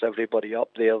supporters, everybody up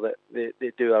there, that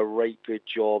they do a right good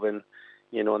job, and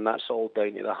you know, and that's all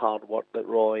down to the hard work that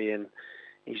Roy and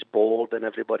his board and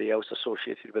everybody else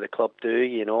associated with the club do,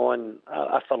 you know, and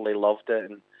I thoroughly loved it.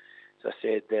 And as I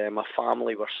said, my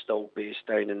family were still based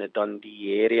down in the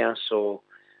Dundee area, so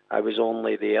I was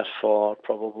only there for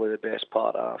probably the best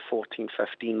part of 14,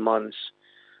 15 months,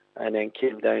 and then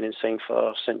came down and signed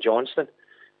for St Johnstone,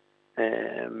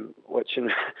 which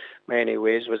in many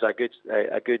ways was a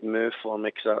good move for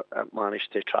me, because I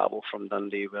managed to travel from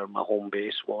Dundee, where my home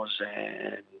base was,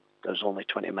 and there's only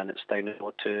 20 minutes down the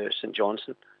road to St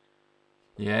Johnstone.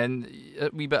 Yeah, and a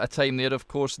wee bit of time there, of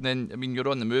course, and then, I mean, you're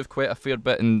on the move quite a fair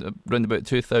bit in around about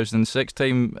 2006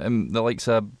 time, the likes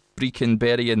of Brechin,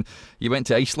 Bury, and you went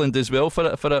to Iceland as well for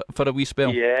a wee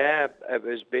spell. Yeah, it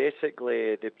was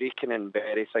basically the Brechin and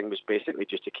Bury thing was basically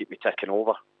just to keep me ticking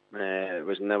over. It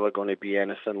was never going to be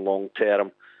anything long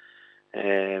term.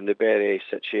 The Bury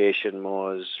situation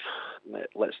was,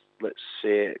 let's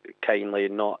say it kindly,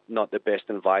 not the best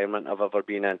environment I've ever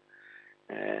been in,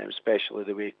 especially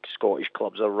the way Scottish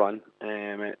clubs are run.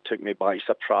 It took me by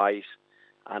surprise,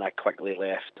 and I quickly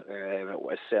left.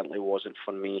 It certainly wasn't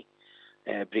for me.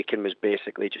 Brechin was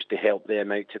basically just to help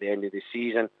them out to the end of the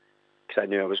season, because I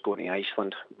knew I was going to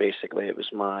Iceland. Basically, it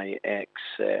was my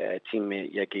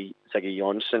ex-teammate Ziggy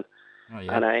Jonsson. Oh,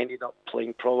 yeah. And I ended up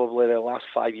playing probably the last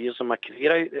 5 years of my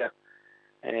career out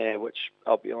there, which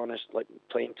I'll be honest, like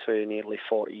playing to nearly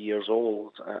 40 years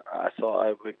old, I thought I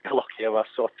would be lucky if I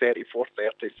saw 34,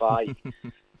 35.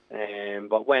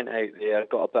 But went out there,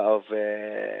 got a bit of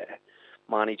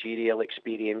managerial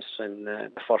experience in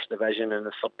the First Division and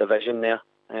the Third Division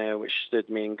there, which stood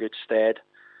me in good stead.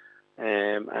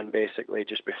 And basically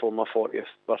just before my 40th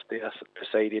birthday, I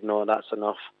decided, no, that's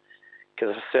enough.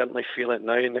 Because I certainly feel it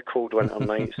now in the cold winter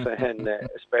nights, and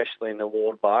especially in the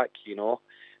lower back, you know.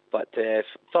 But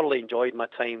thoroughly enjoyed my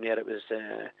time there. It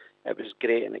was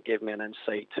great, and it gave me an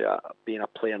insight to being a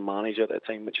player manager at the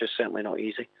time, which is certainly not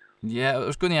easy. Yeah, I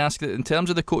was going to ask that in terms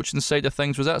of the coaching side of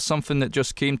things, was that something that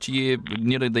just came to you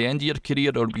near the end of your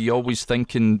career, or were you always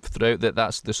thinking throughout that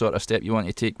that's the sort of step you want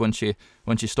to take once you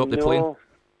stop the playing? No,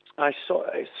 I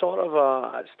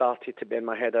started to be in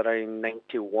my head around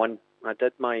 91. I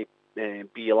did my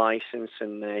B licence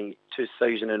in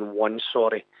 2001,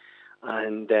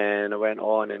 and then I went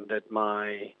on and did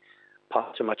my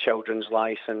part of my children's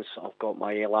licence. I've got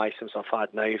my A licence I've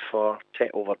had now for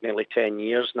over nearly 10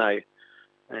 years now.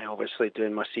 Obviously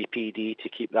doing my CPD to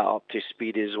keep that up to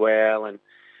speed as well, and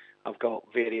I've got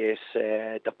various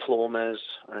diplomas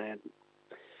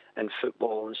in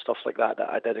football and stuff like that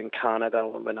I did in Canada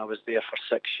when I was there for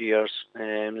 6 years.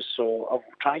 So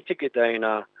I've tried to go down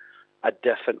a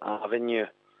different avenue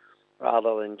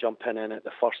rather than jumping in at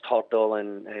the first hurdle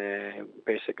and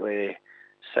basically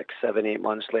 6, 7, 8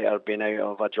 months later being out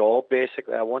of a job.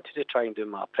 Basically, I wanted to try and do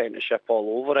my apprenticeship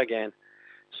all over again.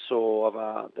 So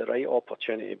if the right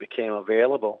opportunity became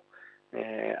available,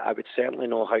 I would certainly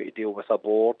know how to deal with a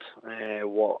board,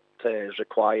 what is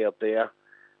required there,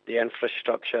 the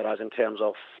infrastructure as in terms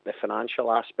of the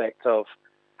financial aspect of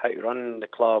how to run the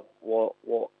club, what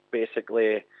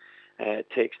basically it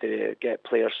takes to get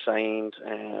players signed,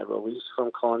 released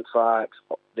from contracts,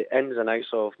 the ins and outs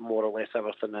of more or less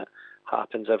everything that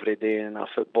happens every day in a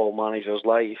football manager's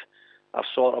life. I've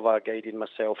sort of guided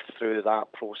myself through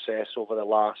that process over the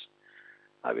last,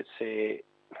 I would say,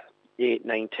 8,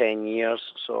 9, 10 years.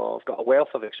 So I've got a wealth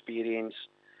of experience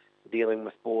dealing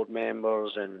with board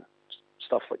members and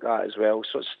stuff like that as well.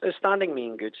 So it's standing me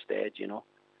in good stead, you know.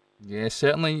 Yeah,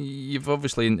 certainly. You've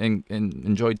obviously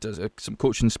enjoyed some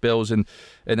coaching spells in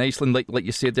Iceland, like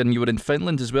you said, and you were in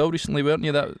Finland as well recently, weren't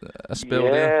you? That a spell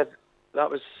there. Yeah,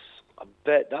 that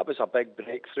was a big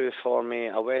breakthrough for me.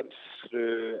 I went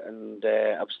through and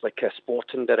I was like a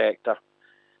sporting director,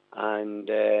 and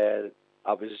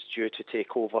I was due to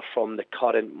take over from the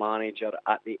current manager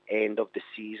at the end of the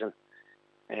season.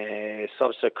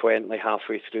 Subsequently,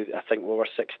 halfway through, I think we were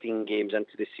 16 games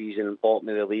into the season, bottom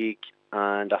of the league,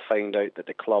 and I found out that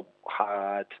the club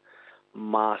had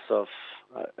massive,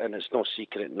 and it's no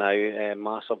secret now,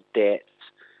 massive debts.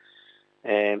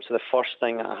 So the first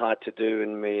thing that I had to do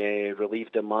when we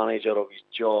relieved the manager of his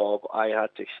job, I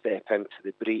had to step into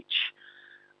the breach,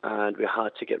 and we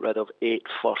had to get rid of 8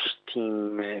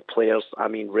 first-team players,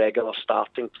 regular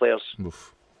starting players.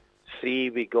 Oof.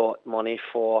 3 we got money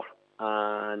for,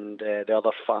 and the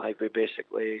other 5 we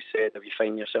basically said, if you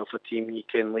find yourself a team, you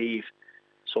can leave.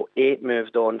 So 8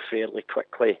 moved on fairly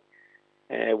quickly,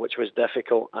 which was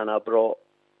difficult, and I brought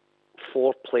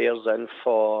 4 players in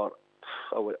for,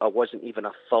 I wasn't even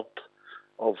a third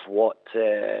of what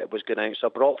was going out. So I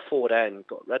brought 4 in,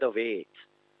 got rid of 8,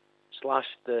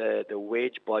 slashed the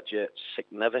wage budget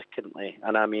significantly,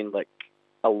 and I mean like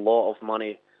a lot of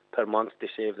money per month to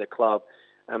save the club,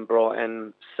 and brought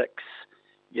in 6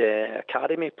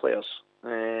 academy players,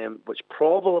 which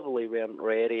probably weren't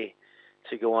ready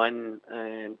to go in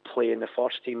and play in the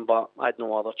first team, but I had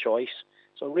no other choice.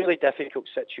 So a really difficult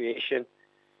situation.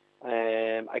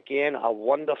 Again, a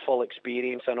wonderful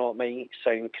experience. I know it might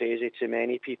sound crazy to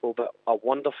many people, but a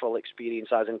wonderful experience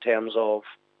as in terms of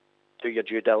do your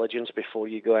due diligence before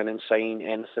you go in and sign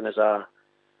anything as a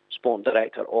sporting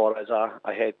director or as a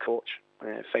head coach.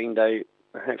 Find out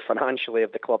financially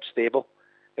if the club's stable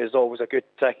is always a good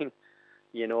sign.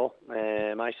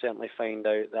 I certainly found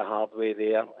out the hard way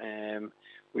there.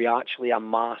 We actually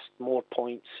amassed more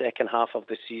points second half of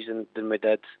the season than we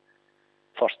did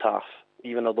first half.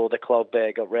 Even although the club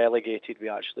got relegated, we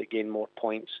actually gained more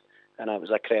points, and it was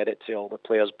a credit to all the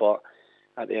players. But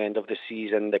at the end of the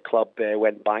season, the club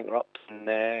went bankrupt, and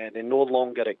they no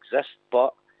longer exist.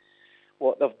 But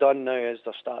what they've done now is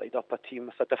they've started up a team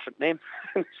with a different name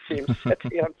in the same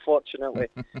city, unfortunately.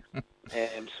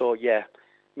 So, yeah,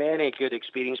 many good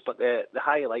experience, but the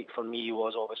highlight for me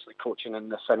was obviously coaching in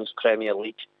the Finnish Premier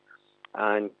League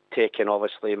and taking,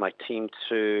 obviously, my team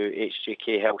to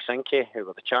HJK Helsinki, who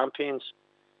were the champions,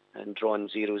 and drawing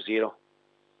 0-0.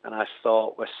 And I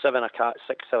thought, with 7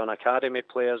 academy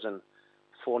players and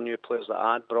 4 new players that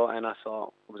I'd brought in, I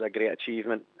thought it was a great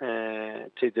achievement to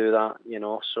do that,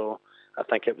 So I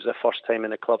think it was the first time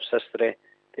in the club's history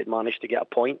they'd managed to get a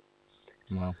point.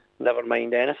 Wow. Never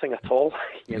mind anything at all,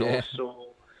 Yeah. So,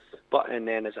 and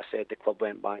then, as I said, the club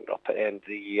went bankrupt at the end of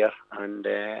the year, and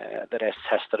the rest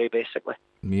is history, basically.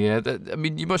 Yeah, I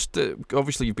mean, you must,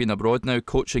 obviously you've been abroad now,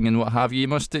 coaching and what have you,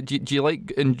 do you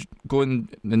like going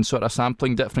and sort of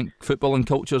sampling different footballing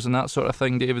cultures and that sort of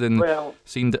thing, David, and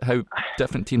seeing how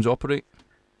different teams operate?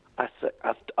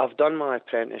 I've done my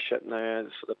apprenticeship now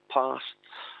for the past,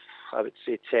 I would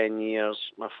say, 10 years.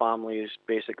 My family has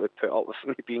basically put up with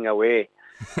me being away,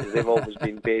 because they've always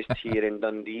been based here in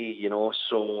Dundee,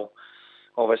 so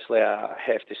obviously I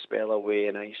have to spell away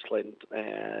in Iceland,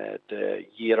 the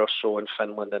year or so in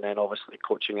Finland, and then obviously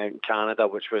coaching out in Canada,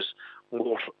 which was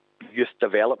more youth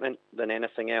development than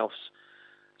anything else.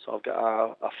 So I've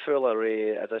got a full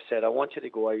array. As I said, I wanted to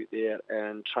go out there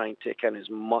and try and take in as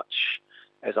much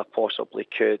as I possibly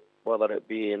could, whether it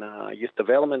be in a youth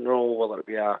development role, whether it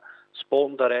be a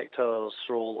sporting director's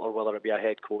role, or whether it be a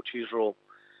head coach's role,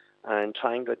 and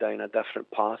try and go down a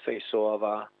different pathway.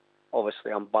 So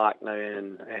obviously I'm back now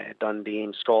in Dundee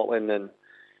in Scotland, and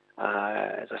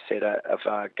as I said, I've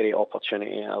a great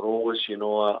opportunity arose.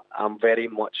 I'm very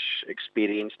much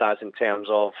experienced as in terms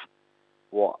of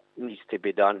what needs to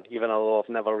be done. Even though I've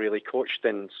never really coached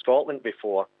in Scotland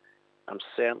before, I'm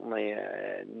certainly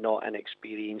not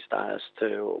inexperienced as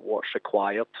to what's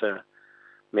required to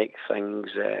make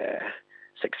things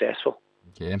successful.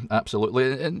 Yeah,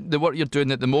 absolutely. And the work you're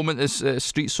doing at the moment is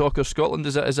Street Soccer Scotland,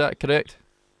 is that correct?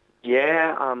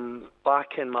 Yeah, I'm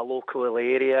back in my local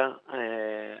area,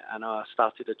 and I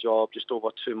started a job just over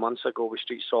 2 months ago with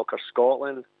Street Soccer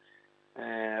Scotland.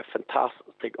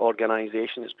 Fantastic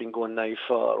organisation. It's been going now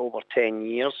for over 10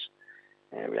 years.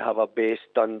 We have a base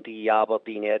Dundee,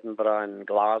 Aberdeen, Edinburgh and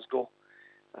Glasgow.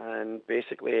 And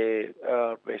basically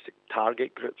our basic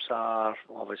target groups are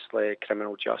obviously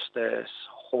criminal justice,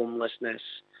 homelessness,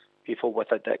 people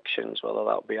with addictions, whether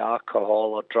that be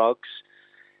alcohol or drugs.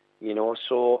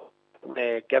 So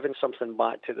giving something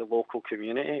back to the local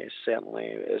community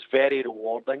is very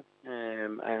rewarding,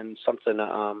 and something that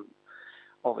I'm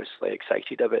obviously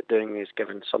excited about doing is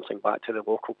giving something back to the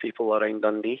local people around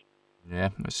Dundee. Yeah,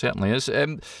 it certainly is.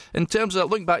 In terms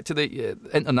of looking back to the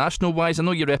international wise, I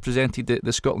know you represented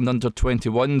the Scotland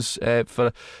under-21s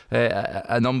for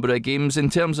a number of games. In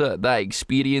terms of that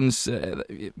experience,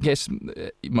 yes,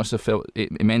 you must have felt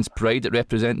immense pride at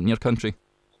representing your country.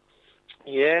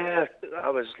 Yeah, I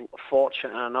was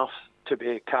fortunate enough to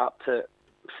be capped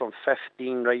from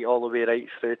 15 right all the way right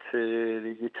through to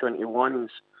the U21s.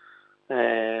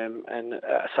 And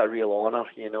it's a real honour,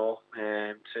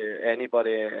 to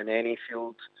anybody in any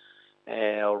field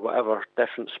or whatever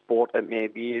different sport it may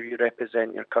be. If you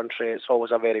represent your country, it's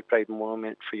always a very proud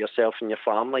moment for yourself and your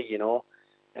family,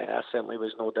 I certainly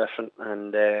was no different.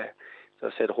 And as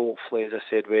I said, hopefully,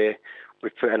 we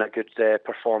put in a good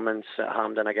performance at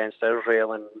Hampden against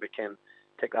Israel, and we can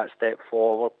take that step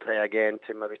forward again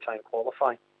to maybe try and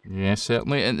qualify. Yeah,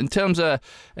 certainly. And in terms of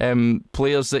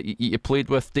players that you played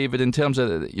with, David, in terms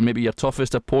of maybe your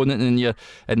toughest opponent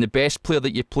and the best player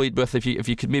that you played with, if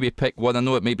you could maybe pick one, I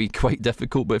know it may be quite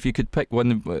difficult, but if you could pick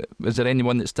one, is there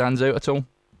anyone that stands out at all?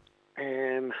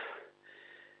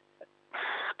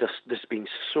 There's been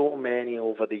so many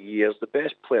over the years. The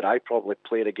best player I probably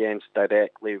played against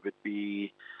directly would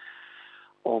be,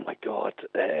 oh my God,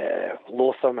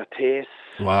 Lothar Matthäus.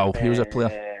 Wow, he was a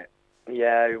player.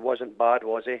 Yeah, he wasn't bad,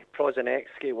 was he?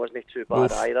 Prozinecki wasn't too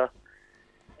bad either.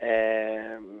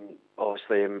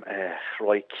 Obviously,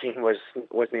 Roy Keane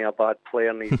wasn't a bad player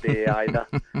in his day either.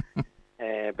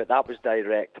 But that was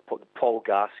direct. Paul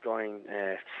Gascoigne,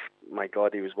 my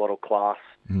God, he was world class.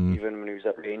 Even when he was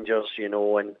at Rangers,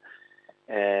 and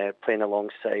playing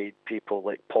alongside people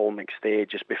like Paul McStay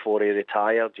just before he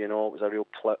retired, it was a real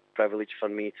privilege for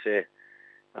me to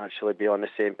actually be on the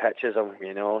same pitch as him,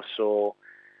 So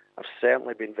I've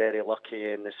certainly been very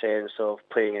lucky in the sense of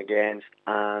playing against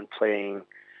and playing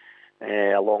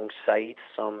alongside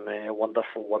some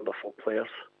wonderful, wonderful players.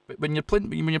 But when you're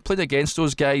playing against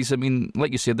those guys, I mean,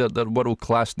 like you said, they're world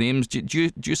class names. Do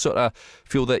you sort of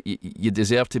feel that you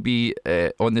deserve to be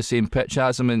on the same pitch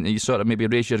as them, and you sort of maybe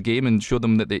raise your game and show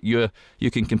them that you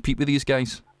can compete with these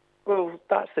guys? Well,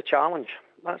 that's the challenge.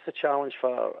 That's the challenge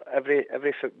for every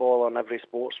footballer and every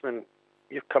sportsman.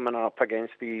 You're coming up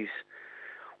against these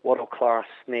world-class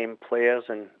named players,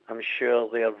 and I'm sure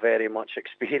they're very much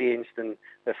experienced in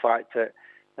the fact that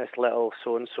this little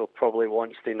so-and-so probably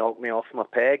wants to knock me off my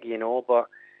peg, but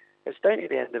it's down to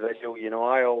the individual.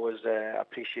 I always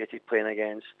appreciated playing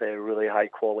against really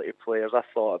high-quality players. I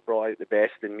thought it brought out the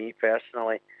best in me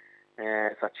personally.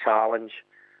 It's a challenge,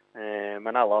 and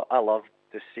I loved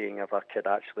just seeing if I could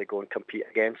actually go and compete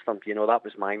against them. That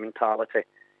was my mentality.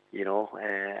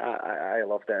 I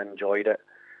loved it and enjoyed it.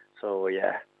 So,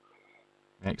 yeah.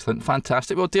 Excellent,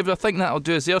 fantastic. Well, David, I think that'll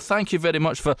do us there. Thank you very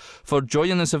much for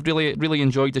joining us. I've really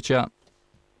enjoyed the chat.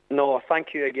 No,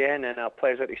 thank you again, and a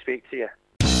pleasure to speak to you.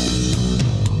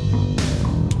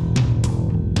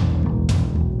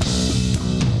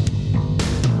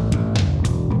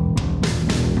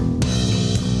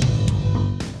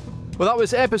 Well, that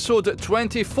was episode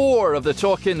 24 of the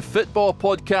Talkin' Football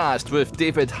podcast with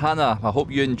David Hanna. I hope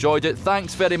you enjoyed it.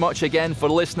 Thanks very much again for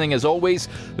listening as always.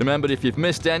 Remember, if you've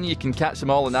missed any, you can catch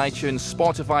them all on iTunes,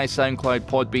 Spotify, SoundCloud,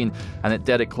 Podbean and at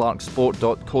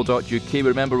DerekClarkSport.co.uk.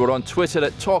 Remember, we're on Twitter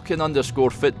at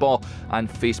Talkin_Football and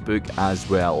Facebook as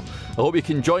well. I hope you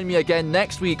can join me again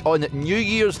next week on New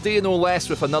Year's Day, no less,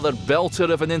 with another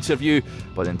belter of an interview.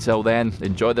 But until then,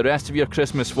 enjoy the rest of your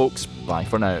Christmas, folks. Bye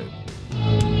for now.